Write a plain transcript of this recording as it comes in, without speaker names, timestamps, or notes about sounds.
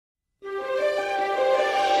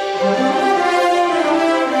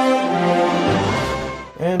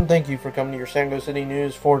And thank you for coming to your Sango City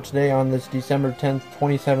News for today on this December 10th,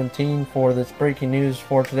 2017. For this breaking news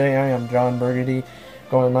for today, I am John Burgundy,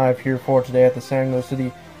 going live here for today at the Sango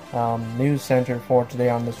City News Center for today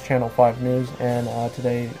on this Channel 5 News. And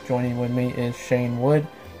today joining with me is Shane Wood.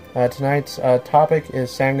 Tonight's topic is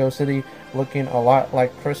Sango City looking a lot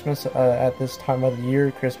like Christmas at this time of the year.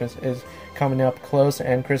 Christmas is coming up close,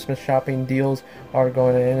 and Christmas shopping deals are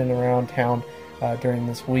going in and around town during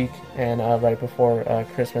this week and right before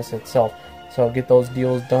Christmas itself. So get those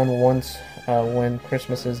deals done. Once when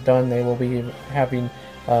Christmas is done, they will be having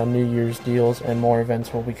New Year's deals, and more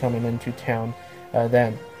events will be coming into town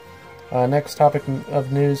then. Next topic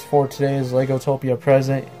of news for today is Legotopia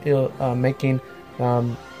president making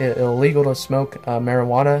it illegal to smoke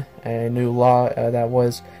marijuana, a new law that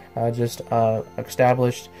was just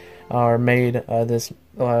established or made this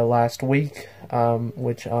last week,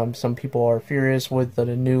 which some people are furious with the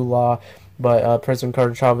new law, but President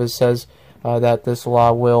Carter Chavez says that this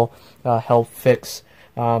law will help fix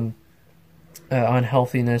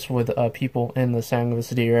unhealthiness with people in the Sango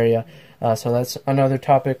City area. So that's another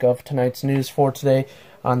topic of tonight's news for today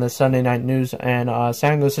on the Sunday Night News. And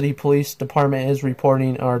Sango City Police Department is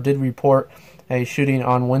reporting, or did report, a shooting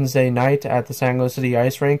on Wednesday night at the Sango City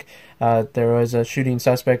ice rink. There was a shooting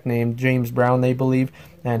suspect named James Brown, they believe,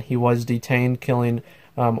 and he was detained,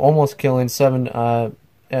 almost killing 7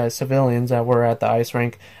 civilians that were at the ice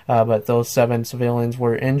rink, but those 7 civilians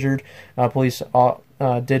were injured. Police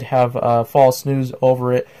did have false news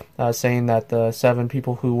over it, saying that the 7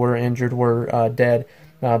 people who were injured were dead,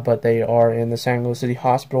 but they are in the Sango City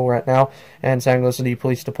Hospital right now, and Sango City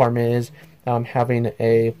Police Department is having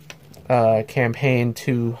a campaign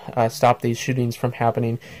to stop these shootings from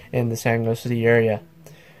happening in the Sango City area.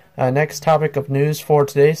 Next topic of news for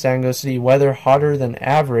today, Sango City weather hotter than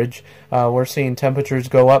average. We're seeing temperatures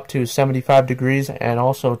go up to 75 degrees and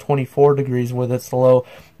also 24 degrees with its low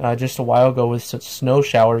just a while ago with snow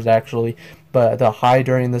showers actually. But the high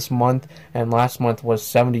during this month and last month was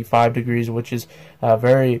 75 degrees, which is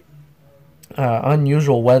very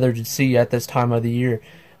unusual weather to see at this time of the year.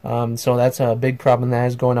 So that's a big problem that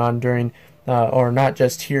is going on during, or not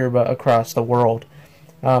just here, but across the world.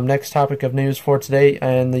 Next topic of news for today,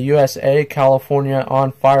 in the USA, California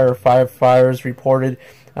on fire. 5 fires reported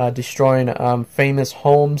destroying famous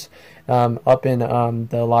homes up in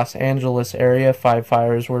the Los Angeles area. 5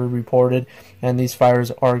 fires were reported, and these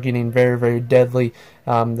fires are getting very, very deadly.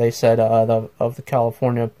 They said the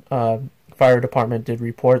California Fire Department did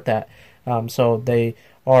report that. So they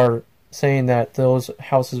are saying that those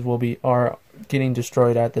houses are getting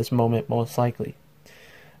destroyed at this moment, most likely.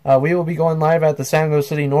 We will be going live at the Sango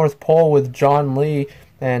City North Pole with John Lee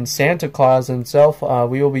and Santa Claus himself.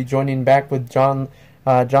 We will be joining back with John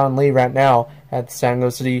Lee right now at the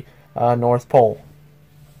Sango City North Pole.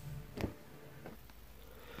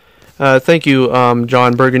 Thank you,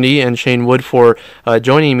 John Burgundy and Shane Wood, for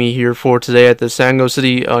joining me here for today at the Sango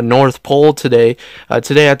City North Pole today.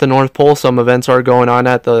 Today at the North Pole, some events are going on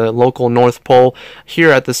at the local North Pole here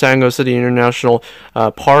at the Sango City International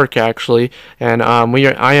Park, actually. And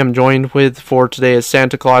I am joined with for today is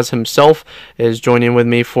Santa Claus himself is joining with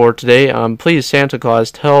me for today. Please, Santa Claus,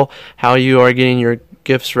 tell how you are getting your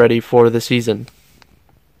gifts ready for the season.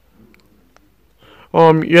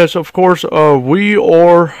 Yes, of course, we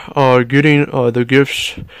are getting the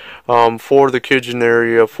gifts for the kids in the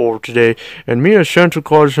area for today. And me as Santa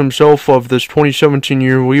Claus himself of this 2017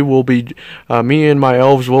 year, we will be, me and my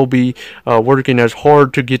elves will be working as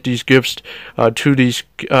hard to get these gifts to these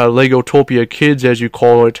Legotopia kids, as you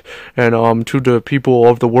call it, and to the people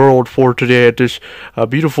of the world for today at this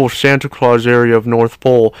beautiful Santa Claus area of North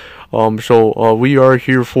Pole. So we are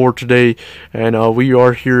here for today, and we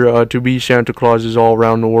are here to be Santa Clauses all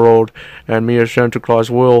around the world, and me as Santa Claus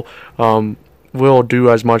will do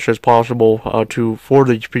as much as possible for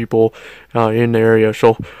these people in the area.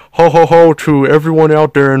 So ho ho ho to everyone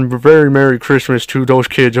out there, and very Merry Christmas to those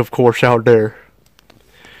kids, of course, out there.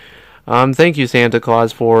 Thank you, Santa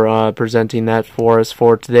Claus, for presenting that for us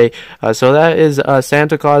for today. So that is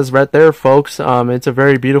Santa Claus right there, folks. It's a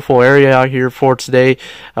very beautiful area out here for today.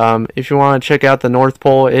 If you want to check out the North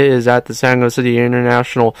Pole, it is at the Sango City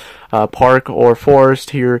International Park or Forest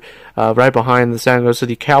here right behind the Sango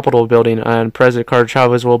City Capitol building, and President Carter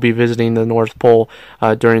Chavez will be visiting the North Pole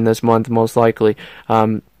during this month, most likely.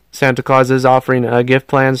 Santa Claus is offering gift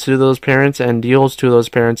plans to those parents and deals to those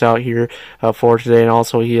parents out here for today, and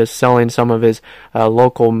also he is selling some of his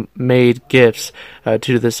local made gifts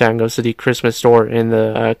to the Sango City Christmas store in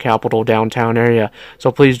the Capitol downtown area.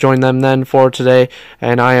 So please join them then for today,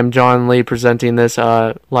 and I am John Lee presenting this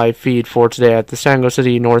live feed for today at the Sango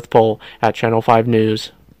City North Pole at Channel 5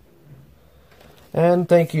 News. And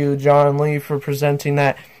thank you, John Lee, for presenting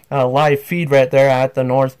that live feed right there at the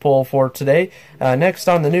North Pole for today. Next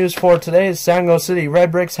on the news for today is Sango City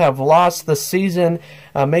Red Bricks have lost the season,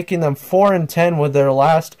 making them 4-10 with their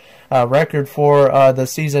last record for the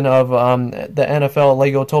season of the NFL,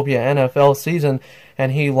 Legotopia NFL season.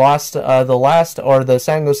 And he lost the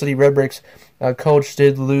Sango City Red Bricks coach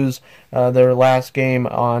did lose their last game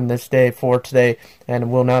on this day for today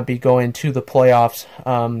and will not be going to the playoffs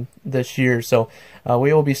this year. So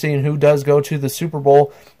we will be seeing who does go to the Super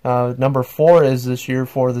Bowl. Number 4 is this year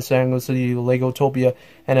for the Sango City Legotopia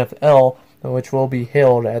NFL, which will be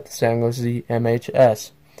held at the Sango City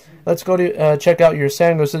MHS. Let's go to check out your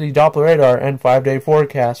Sango City Doppler radar and 5-day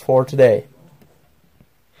forecast for today.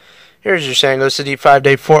 Here's your Sango City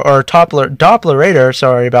 5-day Doppler radar.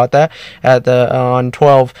 Sorry about that. At the on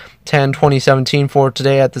 12/10/2017 for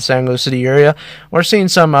today at the Sango City area, we're seeing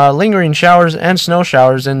some lingering showers and snow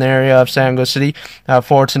showers in the area of Sango City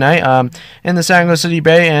for tonight. In the Sango City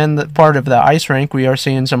Bay and the part of the ice rink, we are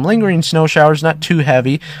seeing some lingering snow showers, not too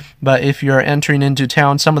heavy, but if you're entering into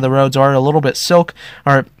town, some of the roads are a little bit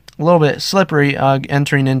a little bit slippery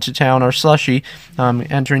entering into town, or slushy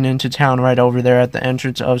entering into town right over there at the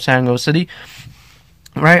entrance of Sango City.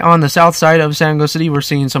 Right on the south side of Sango City, we're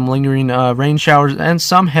seeing some lingering rain showers and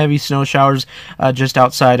some heavy snow showers just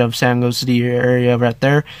outside of Sango City area right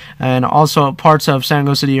there. And also parts of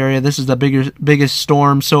Sango City area, this is the biggest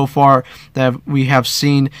storm so far that we have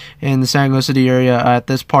seen in the Sango City area at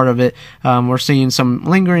this part of it. We're seeing some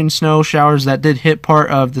lingering snow showers that did hit part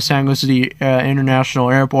of the Sango City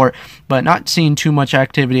International Airport, but not seeing too much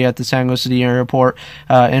activity at the Sango City Airport,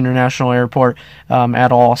 International Airport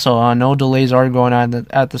at all. So no delays are going on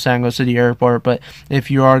at the Sango City Airport, but if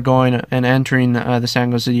you are going and entering the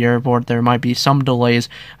Sango City Airport, there might be some delays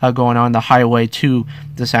going on the highway to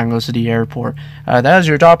the Sango City Airport. That is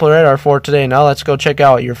your Doppler radar for today. Now let's go check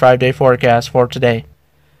out your 5-day forecast for today.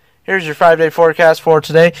 Here's your 5-day forecast for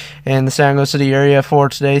today in the Sango City area for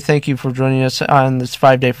today. Thank you for joining us on this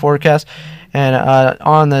 5-day forecast. And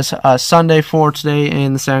on this Sunday for today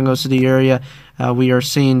in the Sango City area, we are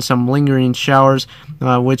seeing some lingering showers,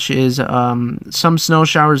 which is some snow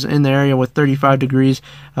showers in the area with 35 degrees.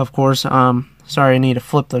 Of course, sorry, I need to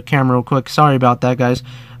flip the camera real quick. Sorry about that, guys.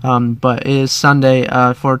 But it is Sunday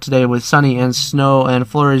for today with sunny and snow and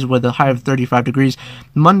flurries with a high of 35 degrees.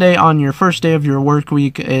 Monday, on your first day of your work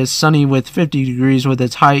week, is sunny with 50 degrees with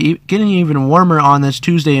its high getting even warmer on this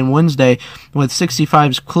Tuesday and Wednesday with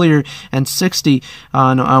 65s clear and 60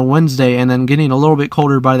 on Wednesday, and then getting a little bit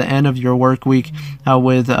colder by the end of your work week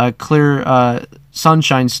with clear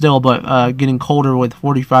sunshine still, but getting colder with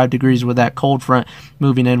 45 degrees with that cold front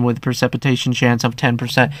moving in with precipitation chance of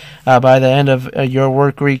 10%. By the end of your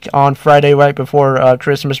work week on Friday, right before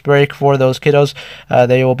Christmas break for those kiddos,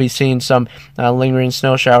 they will be seeing some lingering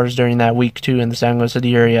snow showers during that week too in the Sango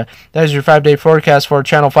City area. That is your 5-day forecast for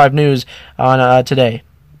Channel 5 News on today.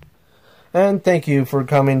 And thank you for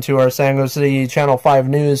coming to our Sango City Channel 5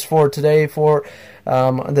 News for today for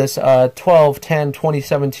this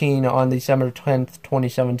 12/10/2017 on December 10th,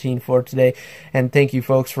 2017 for today. And thank you,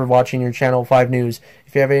 folks, for watching your Channel 5 News.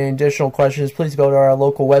 If you have any additional questions, please go to our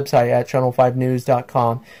local website at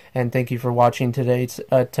channel5news.com. And thank you for watching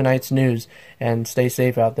tonight's news. And stay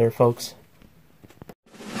safe out there, folks.